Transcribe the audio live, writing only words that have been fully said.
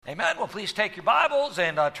Amen. Well, please take your Bibles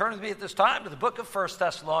and turn with me at this time to the book of 1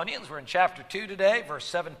 Thessalonians. We're in chapter 2 today, verse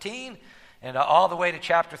 17, and all the way to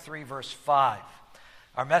chapter 3, verse 5.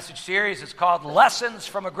 Our message series is called Lessons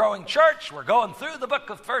from a Growing Church. We're going through the book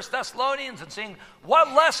of 1 Thessalonians and seeing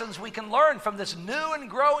what lessons we can learn from this new and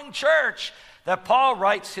growing church that Paul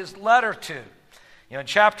writes his letter to. In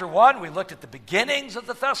chapter 1, we looked at the beginnings of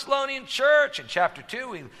the Thessalonian church. In chapter 2,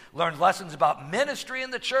 we learned lessons about ministry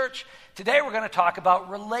in the church. Today, we're going to talk about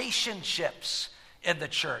relationships in the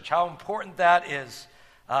church, how important that is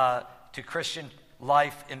to Christian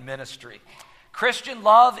life in ministry. Christian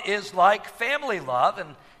love is like family love,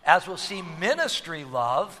 and as we'll see, ministry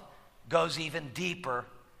love goes even deeper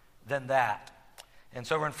than that. And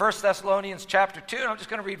so we're in 1 Thessalonians chapter 2, and I'm just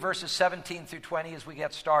going to read verses 17 through 20 as we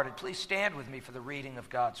get started. Please stand with me for the reading of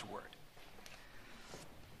God's word.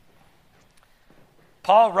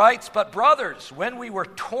 Paul writes, "But brothers, when we were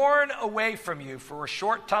torn away from you for a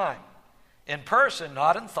short time, in person,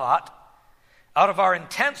 not in thought, out of our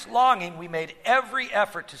intense longing, we made every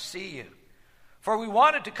effort to see you. For we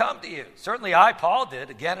wanted to come to you. Certainly I, Paul, did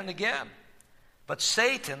again and again. But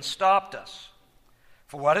Satan stopped us.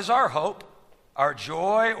 For what is our hope, our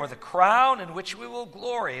joy, or the crown in which we will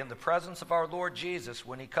glory in the presence of our Lord Jesus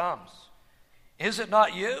when he comes? Is it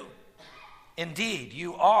not you? Indeed,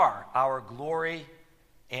 you are our glory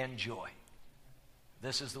and joy."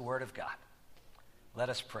 This is the word of God. Let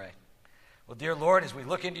us pray. Well, dear Lord, as we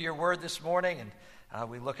look into your word this morning and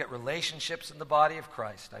we look at relationships in the body of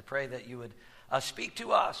Christ, I pray that you would speak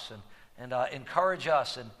to us and encourage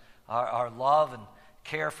us in our love and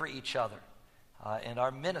care for each other. And our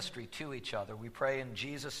ministry to each other. We pray in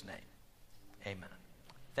Jesus' name. Amen.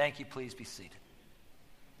 Thank you. Please be seated.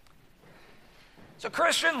 So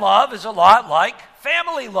Christian love is a lot like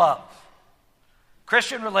family love.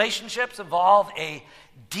 Christian relationships involve a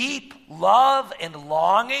deep love and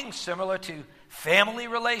longing similar to family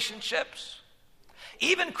relationships.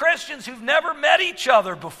 Even Christians who've never met each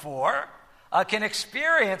other before can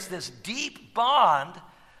experience this deep bond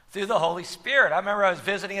through the Holy Spirit. I remember I was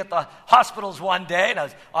visiting at the hospitals one day, and I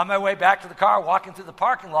was on my way back to the car, walking through the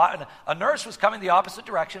parking lot, and a nurse was coming the opposite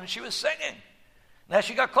direction, and she was singing. And as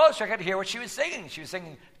she got closer, I got to hear what she was singing. She was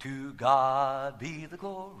singing, "To God be the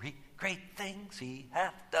glory, great things he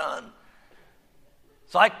hath done."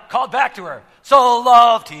 So I called back to her. "So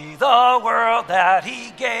loved he the world that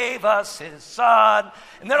he gave us his son."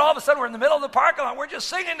 And then all of a sudden we're in the middle of the parking lot. We're just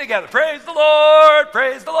singing together. "Praise the Lord,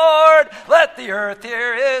 let the earth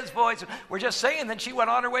hear his voice." We're just singing. Then she went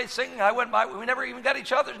on her way singing. I went by. We never even got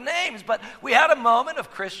each other's names. But we had a moment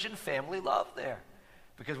of Christian family love there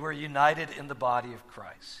because we're united in the body of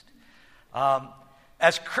Christ.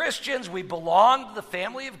 As Christians, we belong to the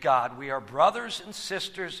family of God. We are brothers and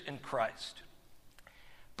sisters in Christ.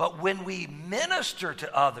 But when we minister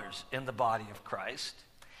to others in the body of Christ,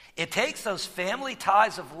 it takes those family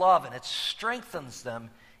ties of love and it strengthens them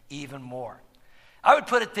even more. I would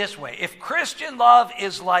put it this way. If Christian love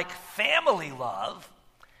is like family love,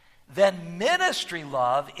 then ministry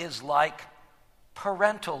love is like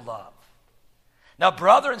parental love. Now,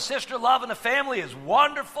 brother and sister love in a family is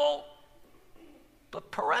wonderful, but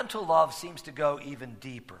parental love seems to go even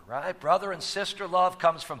deeper, right? Brother and sister love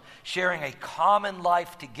comes from sharing a common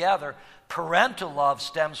life together. Parental love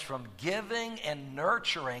stems from giving and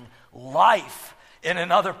nurturing life in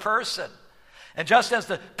another person. And just as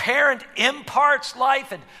the parent imparts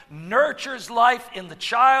life and nurtures life in the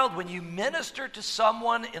child, when you minister to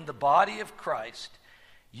someone in the body of Christ,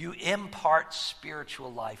 you impart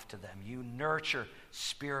spiritual life to them. You nurture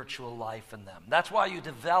spiritual life in them. That's why you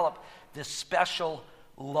develop this special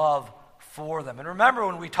love for them. And remember,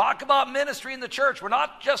 when we talk about ministry in the church, we're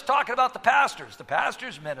not just talking about the pastors. The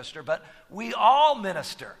pastors minister, but we all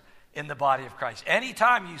minister in the body of Christ.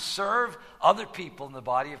 Anytime you serve other people in the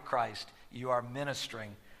body of Christ, you are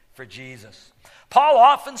ministering for Jesus. Paul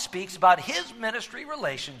often speaks about his ministry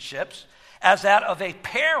relationships as that of a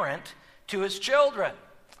parent to his children.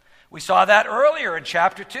 We saw that earlier in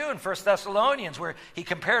chapter 2 in 1 Thessalonians, where he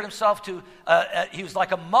compared himself to, he was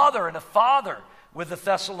like a mother and a father with the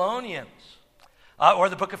Thessalonians. Or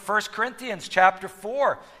the book of 1 Corinthians chapter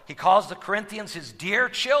 4, he calls the Corinthians his dear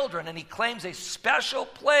children, and he claims a special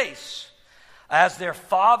place as their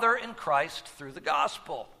father in Christ through the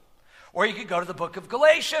gospel. Or you could go to the book of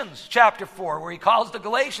Galatians chapter 4, where he calls the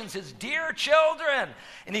Galatians his dear children.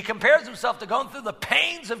 And he compares himself to going through the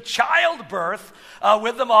pains of childbirth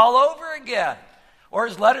with them all over again. Or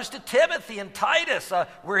his letters to Timothy and Titus,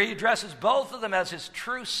 where he addresses both of them as his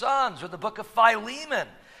true sons. Or the book of Philemon,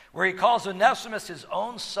 where he calls Onesimus his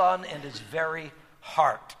own son and his very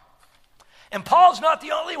heart. And Paul's not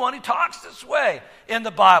the only one who talks this way in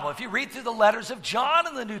the Bible. If you read through the letters of John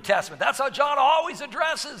in the New Testament, that's how John always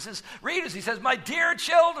addresses his readers. He says, my dear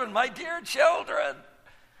children, my dear children.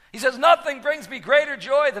 He says, nothing brings me greater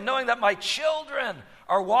joy than knowing that my children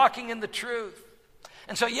are walking in the truth.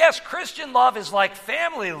 And so, yes, Christian love is like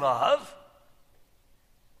family love,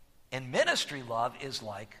 and ministry love is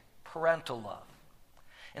like parental love.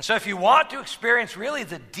 And so if you want to experience really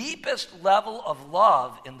the deepest level of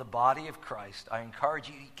love in the body of Christ, I encourage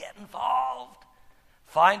you to get involved.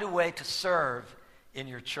 Find a way to serve in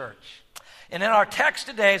your church. And in our text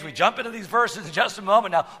today, as we jump into these verses in just a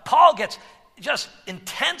moment now, Paul gets just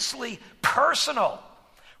intensely personal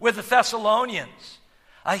with the Thessalonians.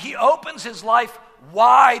 He opens his life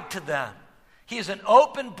wide to them. He is an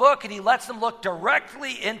open book, and he lets them look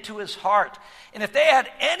directly into his heart. And if they had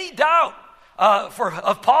any doubt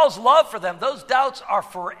of Paul's love for them, those doubts are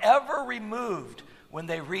forever removed when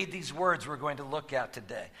they read these words we're going to look at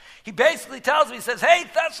today. He basically tells them, he says, hey,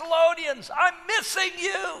 Thessalonians, I'm missing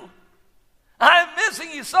you. I'm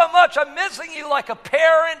missing you so much. I'm missing you like a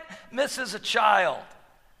parent misses a child.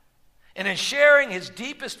 And in sharing his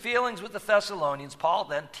deepest feelings with the Thessalonians, Paul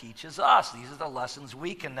then teaches us. These are the lessons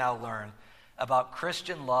we can now learn about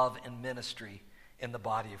Christian love and ministry in the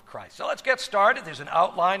body of Christ. So let's get started. There's an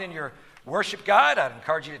outline in your worship guide. I'd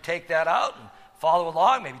encourage you to take that out and follow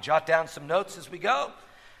along. Maybe jot down some notes as we go.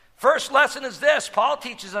 First lesson is this. Paul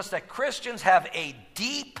teaches us that Christians have a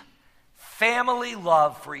deep family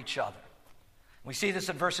love for each other. We see this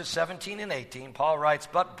in verses 17 and 18. Paul writes,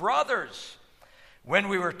 but brothers, when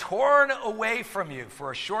we were torn away from you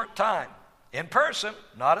for a short time, in person,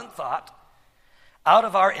 not in thought, out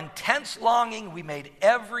of our intense longing, we made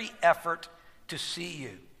every effort to see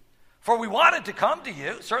you. For we wanted to come to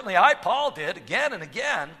you, certainly I, Paul, did, again and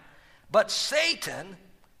again, but Satan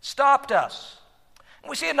stopped us. And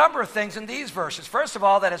we see a number of things in these verses. First of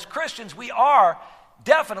all, that as Christians, we are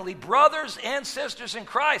definitely brothers and sisters in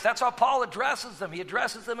Christ. That's how Paul addresses them. He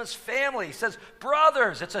addresses them as family. He says,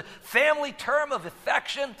 brothers. It's a family term of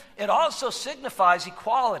affection. It also signifies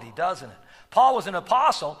equality, doesn't it? Paul was an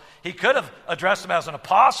apostle. He could have addressed them as an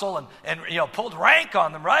apostle and pulled rank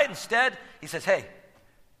on them, right? Instead, he says, hey,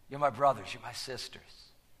 you're my brothers, you're my sisters.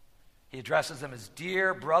 He addresses them as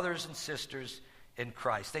dear brothers and sisters in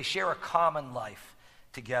Christ. They share a common life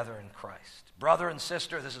together in Christ. Brother and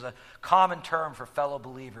sister, this is a common term for fellow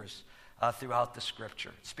believers throughout the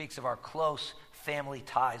Scripture. It speaks of our close family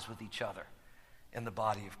ties with each other in the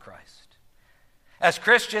body of Christ. As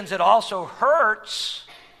Christians, it also hurts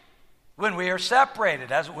when we are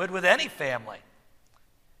separated, as it would with any family.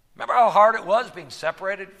 Remember how hard it was being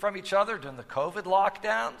separated from each other during the COVID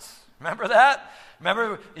lockdowns? Remember that?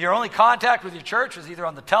 Remember your only contact with your church was either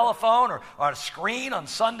on the telephone or on a screen on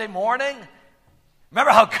Sunday morning?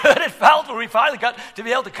 Remember how good it felt when we finally got to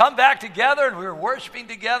be able to come back together and we were worshiping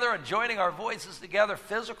together and joining our voices together,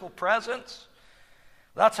 physical presence?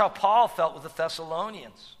 That's how Paul felt with the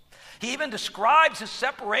Thessalonians. He even describes his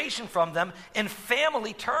separation from them in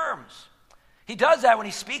family terms. He does that when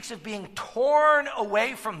he speaks of being torn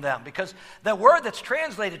away from them, because the word that's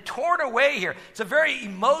translated torn away here, it's a very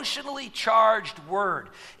emotionally charged word.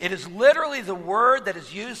 It is literally the word that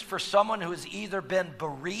is used for someone who has either been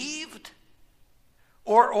bereaved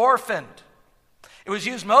or orphaned. It was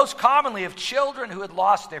used most commonly of children who had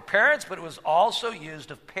lost their parents, but it was also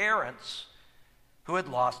used of parents who had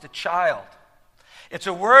lost a child. It's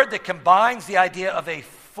a word that combines the idea of a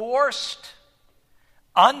forced,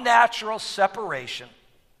 unnatural separation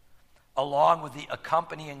along with the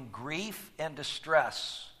accompanying grief and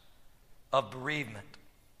distress of bereavement.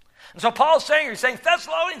 And so Paul's saying, he's saying,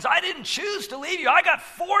 Thessalonians, I didn't choose to leave you. I got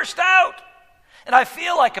forced out. And I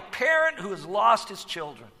feel like a parent who has lost his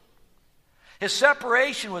children. His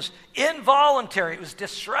separation was involuntary. It was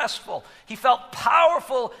distressful. He felt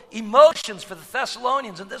powerful emotions for the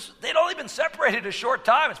Thessalonians. And they'd only been separated a short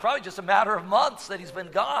time. It's probably just a matter of months that he's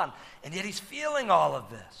been gone. And yet he's feeling all of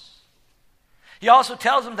this. He also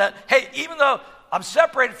tells them that, hey, even though I'm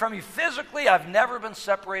separated from you physically, I've never been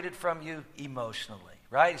separated from you emotionally.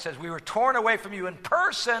 Right? He says, we were torn away from you in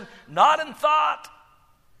person, not in thought.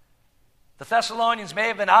 The Thessalonians may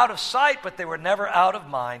have been out of sight, but they were never out of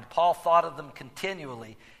mind. Paul thought of them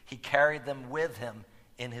continually. He carried them with him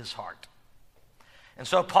in his heart. And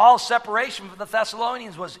so Paul's separation from the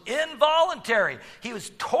Thessalonians was involuntary. He was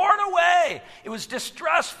torn away. It was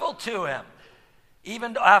distressful to him,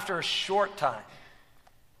 even after a short time.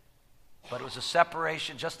 But it was a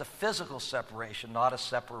separation, just a physical separation, not a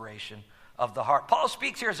separation of the heart. Paul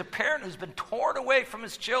speaks here as a parent who's been torn away from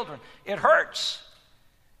his children. It hurts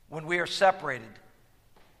when we are separated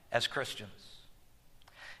as Christians.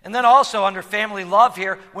 And then also under family love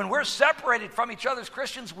here, when we're separated from each other as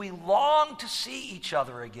Christians, we long to see each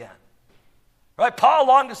other again. Right? Paul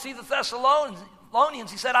longed to see the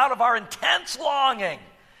Thessalonians. He said, out of our intense longing,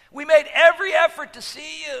 we made every effort to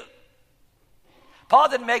see you. Paul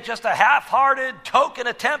didn't make just a half-hearted token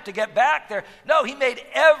attempt to get back there. No, he made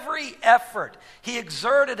every effort. He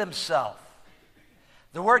exerted himself.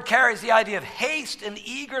 The word carries the idea of haste and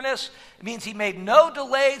eagerness. It means he made no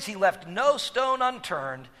delays. He left no stone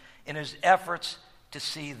unturned in his efforts to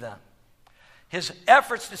see them. His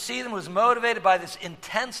efforts to see them was motivated by this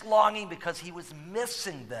intense longing because he was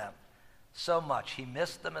missing them so much. He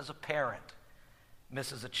missed them as a parent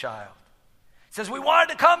misses a child. He says, we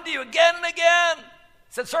wanted to come to you again and again.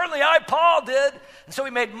 He said, certainly I, Paul, did. And so we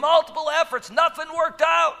made multiple efforts. Nothing worked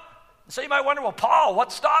out. And so you might wonder, well, Paul,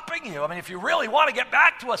 what's stopping you? I mean, if you really want to get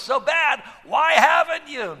back to us so bad, why haven't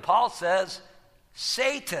you? And Paul says,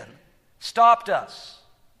 Satan stopped us.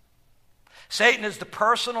 Satan is the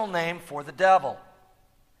personal name for the devil.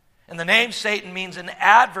 And the name Satan means an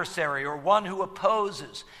adversary or one who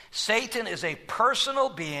opposes. Satan is a personal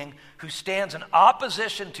being who stands in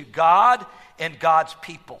opposition to God and God's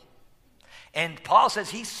people. And Paul says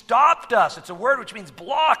he stopped us. It's a word which means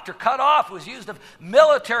blocked or cut off. It was used of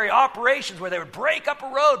military operations where they would break up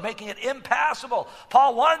a road, making it impassable.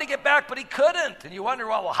 Paul wanted to get back, but he couldn't. And you wonder,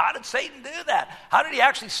 well, how did Satan do that? How did he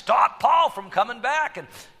actually stop Paul from coming back? And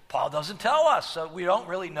Paul doesn't tell us, so we don't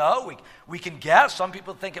really know. We can guess. Some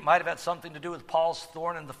people think it might have had something to do with Paul's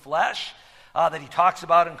thorn in the flesh that he talks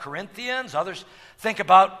about in Corinthians. Others think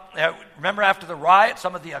about, remember after the riot,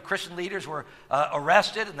 some of the Christian leaders were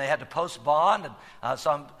arrested and they had to post bond. And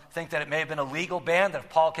some think that it may have been a legal ban, that if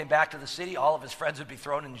Paul came back to the city, all of his friends would be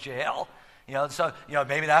thrown in jail. So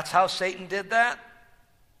maybe that's how Satan did that.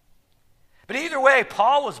 But either way,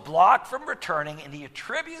 Paul was blocked from returning, and he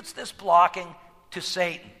attributes this blocking to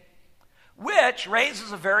Satan, which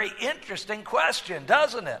raises a very interesting question,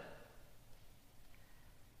 doesn't it?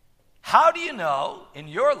 How do you know in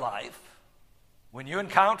your life, when you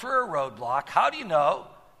encounter a roadblock, how do you know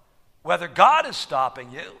whether God is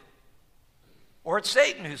stopping you or it's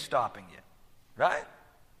Satan who's stopping you, right?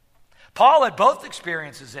 Paul had both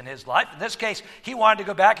experiences in his life. In this case, he wanted to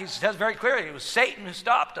go back. He says very clearly it was Satan who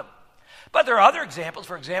stopped him. But there are other examples.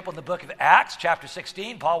 For example, in the book of Acts, chapter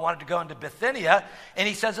 16, Paul wanted to go into Bithynia, and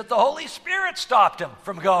he says that the Holy Spirit stopped him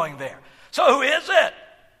from going there. So who is it?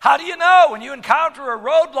 How do you know when you encounter a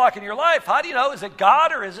roadblock in your life? How do you know, is it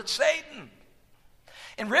God or is it Satan?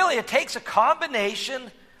 And really, it takes a combination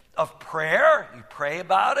of prayer. You pray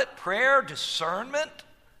about it. Prayer, discernment,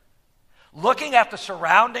 looking at the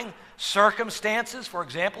surrounding circumstances. For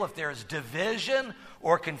example, if there is division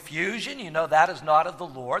or confusion, you know that is not of the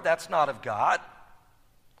Lord. That's not of God.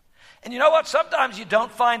 And you know what? Sometimes you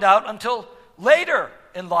don't find out until later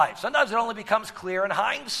in life. Sometimes it only becomes clear in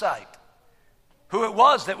hindsight who it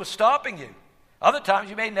was that was stopping you. Other times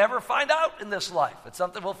you may never find out in this life. It's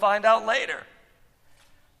something we'll find out later.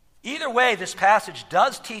 Either way, this passage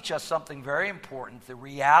does teach us something very important, the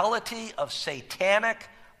reality of satanic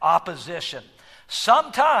opposition.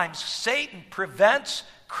 Sometimes Satan prevents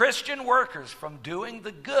Christian workers from doing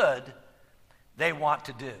the good they want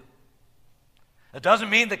to do. It doesn't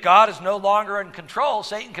mean that God is no longer in control.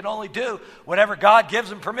 Satan can only do whatever God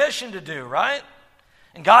gives him permission to do, right?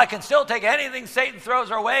 And God can still take anything Satan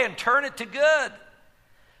throws our way and turn it to good.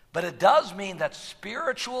 But it does mean that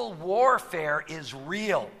spiritual warfare is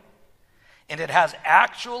real, and it has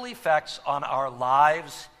actual effects on our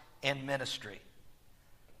lives and ministry.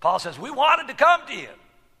 Paul says, we wanted to come to you,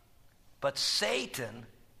 but Satan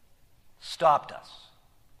stopped us.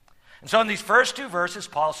 And so in these first two verses,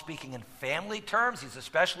 Paul's speaking in family terms. He's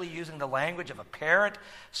especially using the language of a parent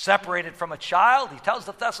separated from a child. He tells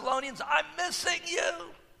the Thessalonians, I'm missing you.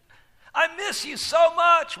 I miss you so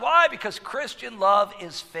much. Why? Because Christian love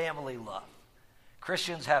is family love.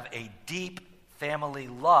 Christians have a deep family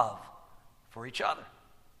love for each other.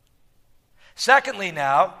 Secondly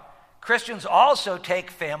now, Christians also take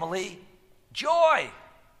family joy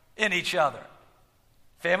in each other.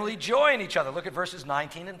 Family joy in each other. Look at verses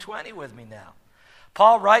 19 and 20 with me now.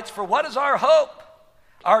 Paul writes, for what is our hope,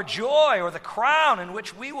 our joy, or the crown in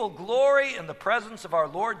which we will glory in the presence of our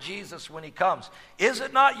Lord Jesus when he comes? Is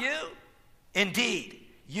it not you? Indeed,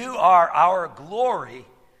 you are our glory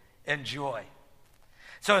and joy.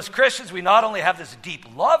 So as Christians, we not only have this deep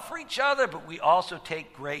love for each other, but we also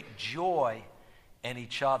take great joy in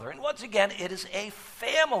each other. And once again, it is a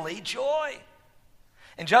family joy.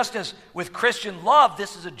 And just as with Christian love,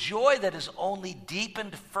 this is a joy that is only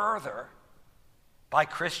deepened further by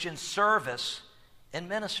Christian service and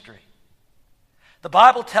ministry. The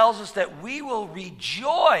Bible tells us that we will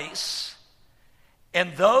rejoice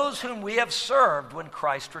in those whom we have served when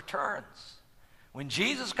Christ returns. When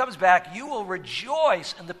Jesus comes back, you will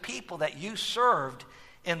rejoice in the people that you served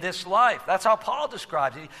in this life. That's how Paul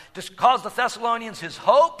describes it. He just calls the Thessalonians his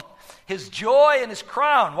hope, his joy, and his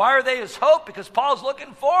crown. Why are they his hope? Because Paul's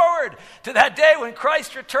looking forward to that day when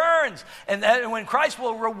Christ returns and when Christ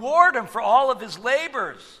will reward him for all of his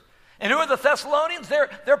labors. And who are the Thessalonians?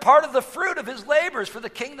 They're part of the fruit of his labors for the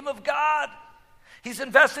kingdom of God. He's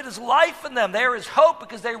invested his life in them. They are his hope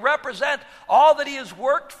because they represent all that he has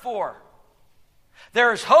worked for.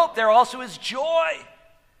 They're his hope. They're also his joy.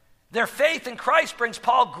 Their faith in Christ brings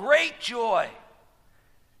Paul great joy.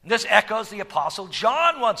 And this echoes the Apostle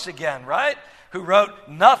John once again, right? Who wrote,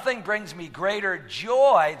 "Nothing brings me greater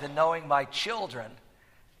joy than knowing my children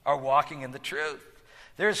are walking in the truth."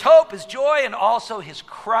 There's hope, his joy, and also his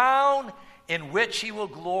crown in which he will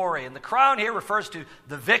glory. And the crown here refers to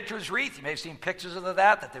the victor's wreath. You may have seen pictures of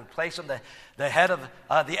that they would place on the head of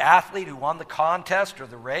the athlete who won the contest or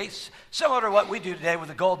the race. Similar to what we do today with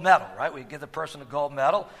the gold medal, right? We give the person a gold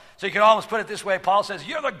medal. So you can almost put it this way. Paul says,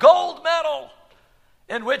 "You're the gold medal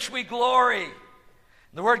in which we glory."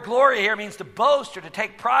 The word glory here means to boast or to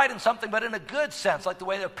take pride in something, but in a good sense, like the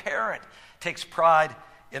way a parent takes pride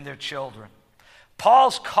in their children.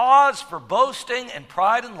 Paul's cause for boasting and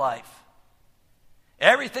pride in life,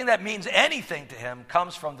 everything that means anything to him,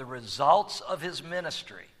 comes from the results of his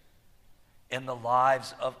ministry in the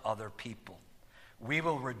lives of other people. We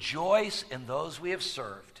will rejoice in those we have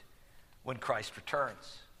served when Christ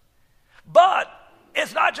returns. But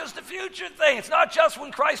it's not just a future thing. It's not just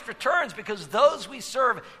when Christ returns, because those we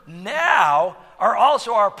serve now are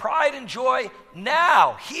also our pride and joy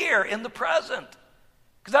now, here in the present.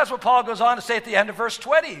 Because that's what Paul goes on to say at the end of verse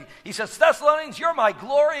 20. He says, "Thessalonians, you're my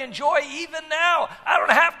glory and joy even now. I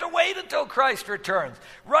don't have to wait until Christ returns.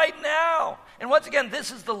 Right now." And once again,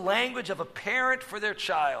 this is the language of a parent for their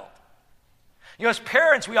child. You know, as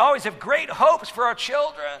parents, we always have great hopes for our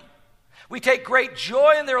children. We take great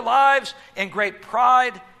joy in their lives and great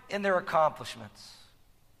pride in their accomplishments.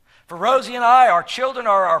 For Rosie and I, our children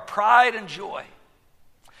are our pride and joy.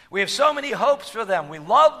 We have so many hopes for them. We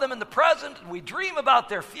love them in the present, and we dream about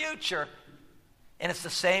their future. And it's the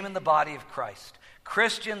same in the body of Christ.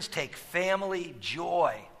 Christians take family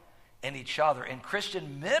joy in each other, and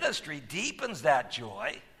Christian ministry deepens that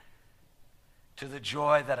joy to the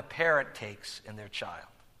joy that a parent takes in their child.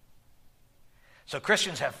 So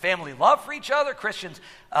Christians have family love for each other. Christians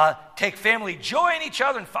take family joy in each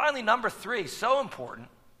other. And finally, number 3, so important,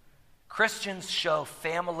 Christians show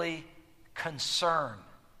family concern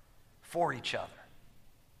for each other.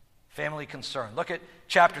 Family concern. Look at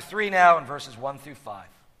chapter 3 now in verses 1 through 5.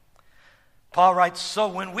 Paul writes, "So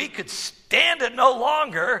when we could stand it no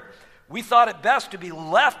longer, we thought it best to be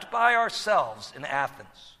left by ourselves in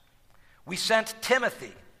Athens. We sent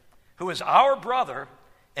Timothy, who is our brother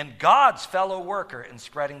and God's fellow worker in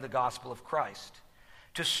spreading the gospel of Christ,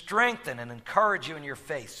 to strengthen and encourage you in your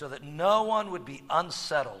faith, so that no one would be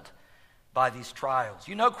unsettled by these trials.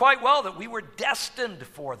 You know quite well that we were destined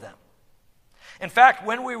for them. In fact,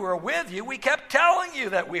 when we were with you, we kept telling you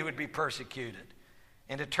that we would be persecuted.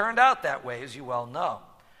 And it turned out that way, as you well know.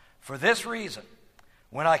 For this reason,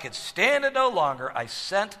 when I could stand it no longer, I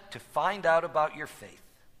sent to find out about your faith.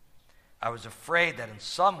 I was afraid that in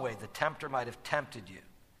some way the tempter might have tempted you,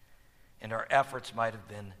 and our efforts might have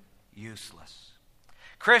been useless."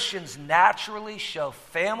 Christians naturally show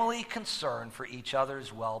family concern for each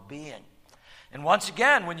other's well-being. And once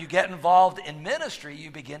again, when you get involved in ministry, you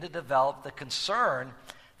begin to develop the concern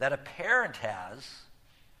that a parent has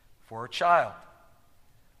for a child.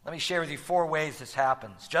 Let me share with you 4 ways this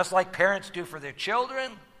happens. Just like parents do for their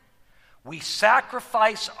children, we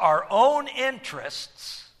sacrifice our own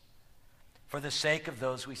interests for the sake of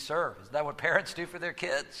those we serve. Isn't that what parents do for their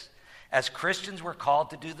kids? As Christians, we're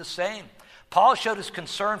called to do the same. Paul showed his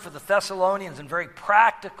concern for the Thessalonians in very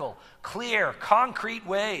practical, clear, concrete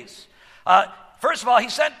ways. First of all, he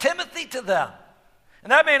sent Timothy to them.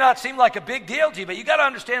 And that may not seem like a big deal to you, but you got to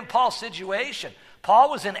understand Paul's situation. Paul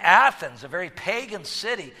was in Athens, a very pagan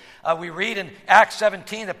city. We read in Acts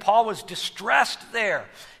 17 that Paul was distressed there.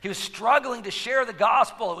 He was struggling to share the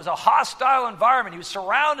gospel. It was a hostile environment. He was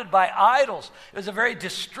surrounded by idols. It was a very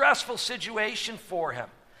distressful situation for him.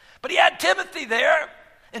 But he had Timothy there,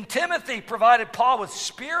 and Timothy provided Paul with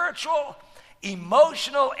spiritual,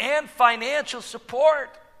 emotional, and financial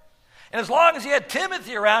support. And as long as he had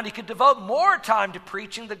Timothy around, he could devote more time to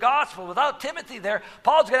preaching the gospel. Without Timothy there,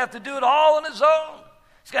 Paul's going to have to do it all on his own.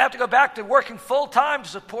 He's going to have to go back to working full time to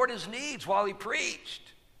support his needs while he preached.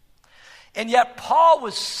 And yet Paul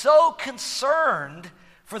was so concerned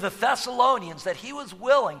for the Thessalonians that he was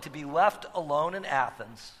willing to be left alone in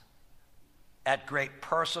Athens at great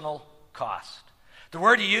personal cost. The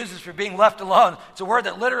word he uses for being left alone, it's a word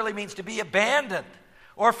that literally means to be abandoned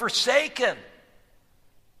or forsaken.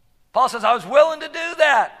 Paul says, I was willing to do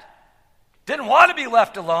that. Didn't want to be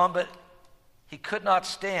left alone, but he could not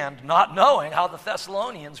stand not knowing how the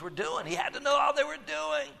Thessalonians were doing. He had to know how they were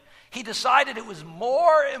doing. He decided it was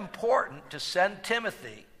more important to send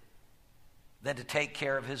Timothy than to take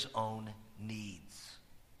care of his own needs.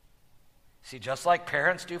 See, just like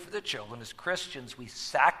parents do for their children, as Christians, we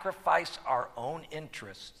sacrifice our own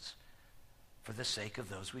interests for the sake of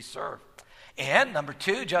those we serve. And number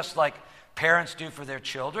two, just like parents do for their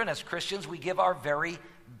children, as Christians, we give our very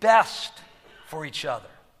best for each other.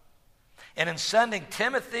 And in sending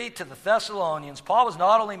Timothy to the Thessalonians, Paul was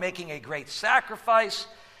not only making a great sacrifice,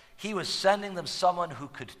 he was sending them someone who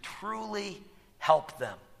could truly help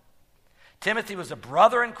them. Timothy was a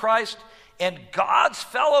brother in Christ and God's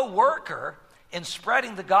fellow worker in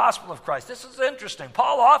spreading the gospel of Christ. This is interesting.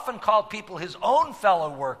 Paul often called people his own fellow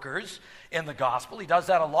workers in the gospel. He does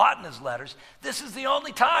that a lot in his letters. This is the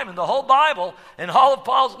only time in the whole Bible, in all of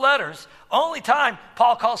Paul's letters, only time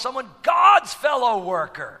Paul calls someone God's fellow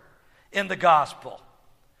worker in the gospel.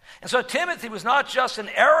 And so Timothy was not just an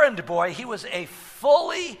errand boy, he was a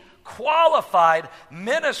fully qualified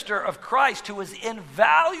minister of Christ who was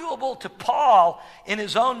invaluable to Paul in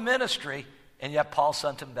his own ministry, and yet Paul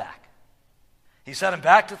sent him back. He sent him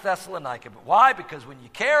back to Thessalonica. But why? Because when you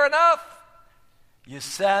care enough, you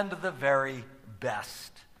send the very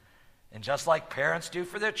best. And just like parents do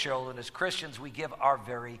for their children, as Christians, we give our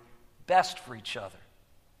very best for each other.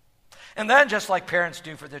 And then, just like parents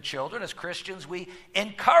do for their children, as Christians, we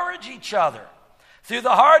encourage each other through the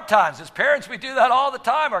hard times. As parents, we do that all the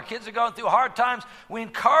time. Our kids are going through hard times. We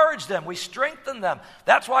encourage them. We strengthen them.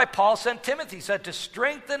 That's why Paul sent Timothy. He said to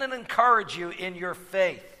strengthen and encourage you in your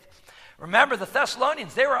faith. Remember, the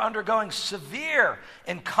Thessalonians, they were undergoing severe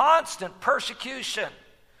and constant persecution.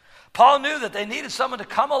 Paul knew that they needed someone to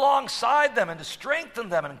come alongside them and to strengthen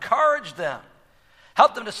them and encourage them,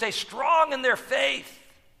 help them to stay strong in their faith.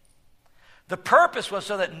 The purpose was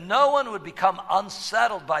so that no one would become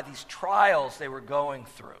unsettled by these trials they were going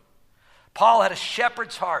through. Paul had a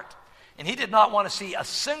shepherd's heart, and he did not want to see a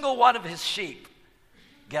single one of his sheep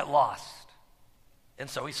get lost. And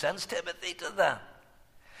so he sends Timothy to them.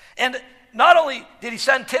 And not only did he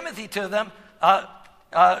send Timothy to them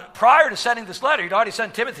prior to sending this letter, he'd already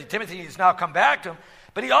sent Timothy. Timothy has now come back to him.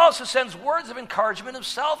 But he also sends words of encouragement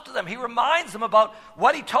himself to them. He reminds them about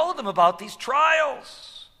what he told them about these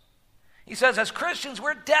trials. He says, as Christians,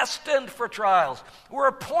 we're destined for trials. We're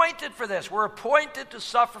appointed for this. We're appointed to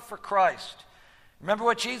suffer for Christ. Remember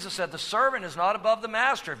what Jesus said, the servant is not above the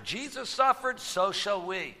master. If Jesus suffered, so shall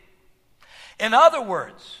we. In other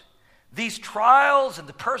words, these trials and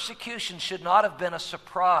the persecution should not have been a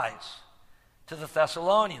surprise to the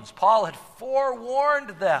Thessalonians. Paul had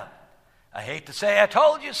forewarned them. I hate to say I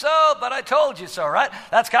told you so, but I told you so, right?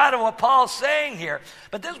 That's kind of what Paul's saying here.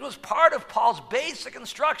 But this was part of Paul's basic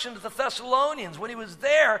instruction to the Thessalonians. When he was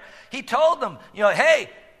there, he told them, hey,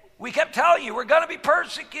 we kept telling you we're going to be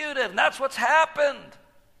persecuted, and that's what's happened.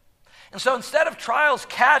 And so instead of trials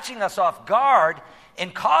catching us off guard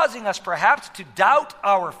and causing us perhaps to doubt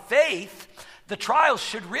our faith, the trials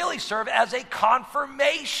should really serve as a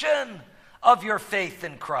confirmation of your faith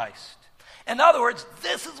in Christ. In other words,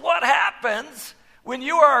 this is what happens when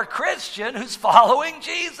you are a Christian who's following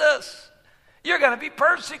Jesus. You're going to be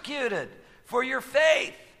persecuted for your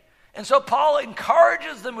faith. And so Paul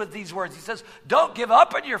encourages them with these words. He says, don't give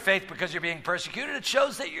up on your faith because you're being persecuted. It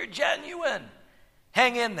shows that you're genuine.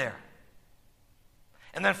 Hang in there.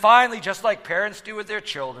 And then finally, just like parents do with their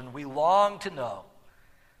children, we long to know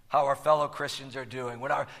how our fellow Christians are doing.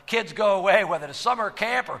 When our kids go away, whether to summer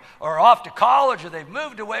camp or off to college or they've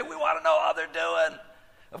moved away, we want to know how they're doing.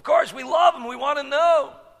 Of course, we love them. We want to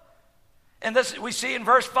know. And this we see in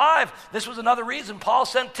verse 5. This was another reason Paul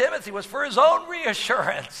sent Timothy, was for his own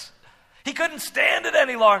reassurance. He couldn't stand it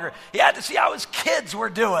any longer. He had to see how his kids were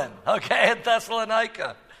doing, in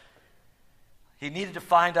Thessalonica. He needed to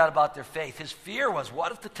find out about their faith. His fear was,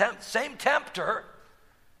 what if the same tempter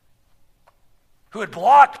who had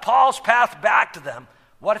blocked Paul's path back to them,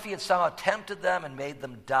 what if he had somehow tempted them and made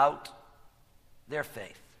them doubt their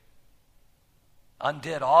faith?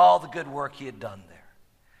 Undid all the good work he had done there.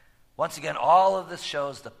 Once again, all of this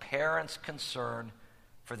shows the parents' concern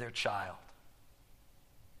for their child.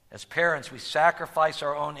 As parents, we sacrifice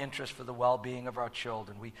our own interest for the well-being of our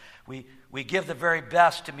children. We give the very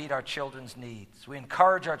best to meet our children's needs. We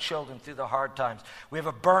encourage our children through the hard times. We have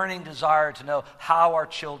a burning desire to know how our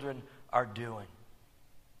children are doing.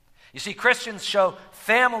 You see, Christians show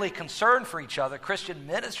family concern for each other. Christian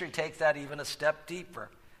ministry takes that even a step deeper,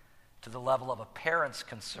 to the level of a parent's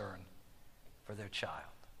concern for their child.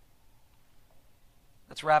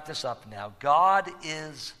 Let's wrap this up now. God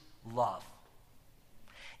is love.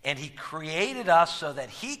 And he created us so that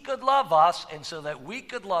he could love us, and so that we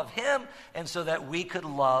could love him, and so that we could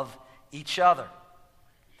love each other.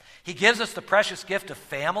 He gives us the precious gift of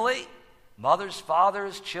family, mothers,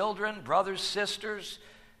 fathers, children, brothers, sisters,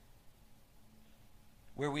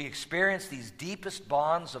 where we experience these deepest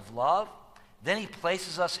bonds of love. Then he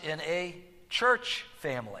places us in a church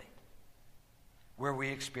family, where we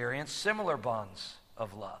experience similar bonds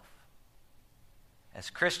of love. As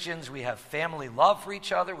Christians, we have family love for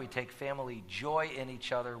each other. We take family joy in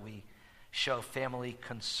each other. We show family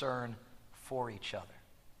concern for each other.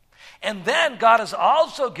 And then God has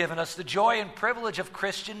also given us the joy and privilege of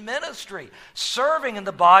Christian ministry, serving in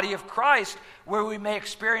the body of Christ, where we may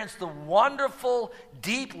experience the wonderful,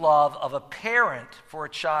 deep love of a parent for a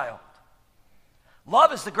child.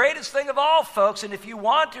 Love is the greatest thing of all, folks, and if you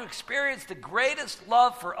want to experience the greatest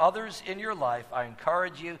love for others in your life, I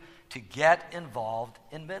encourage you to get involved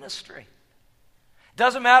in ministry. It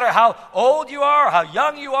doesn't matter how old you are, how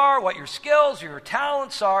young you are, what your skills, your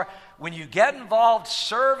talents are. When you get involved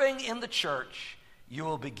serving in the church, you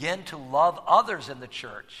will begin to love others in the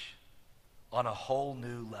church on a whole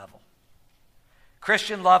new level.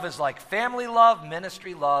 Christian love is like family love.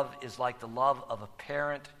 Ministry love is like the love of a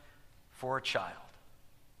parent for a child.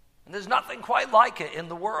 And there's nothing quite like it in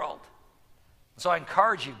the world. So I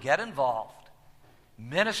encourage you, get involved.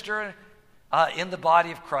 Minister in the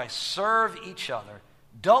body of Christ. Serve each other.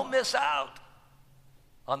 Don't miss out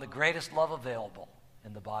on the greatest love available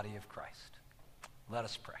in the body of Christ. Let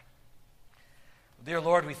us pray. Dear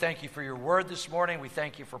Lord, we thank you for your word this morning. We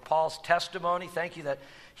thank you for Paul's testimony. Thank you that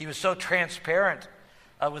he was so transparent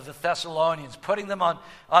with the Thessalonians, putting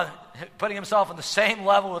himself on the same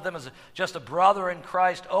level with them as just a brother in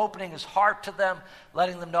Christ, opening his heart to them,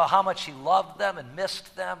 letting them know how much he loved them and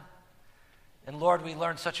missed them. And Lord, we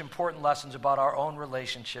learned such important lessons about our own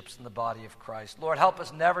relationships in the body of Christ. Lord, help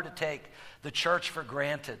us never to take the church for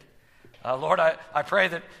granted. Lord, I pray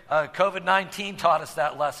that COVID-19 taught us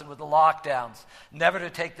that lesson with the lockdowns, never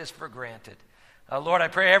to take this for granted. Lord, I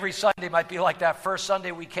pray every Sunday might be like that first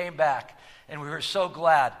Sunday we came back, and we were so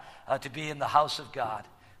glad to be in the house of God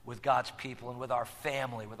with God's people and with our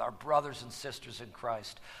family, with our brothers and sisters in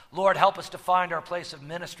Christ. Lord, help us to find our place of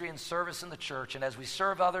ministry and service in the church, and as we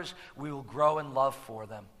serve others, we will grow in love for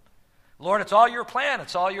them. Lord, it's all your plan,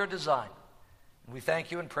 it's all your design. And we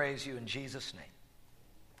thank you and praise you in Jesus' name.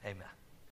 Amen.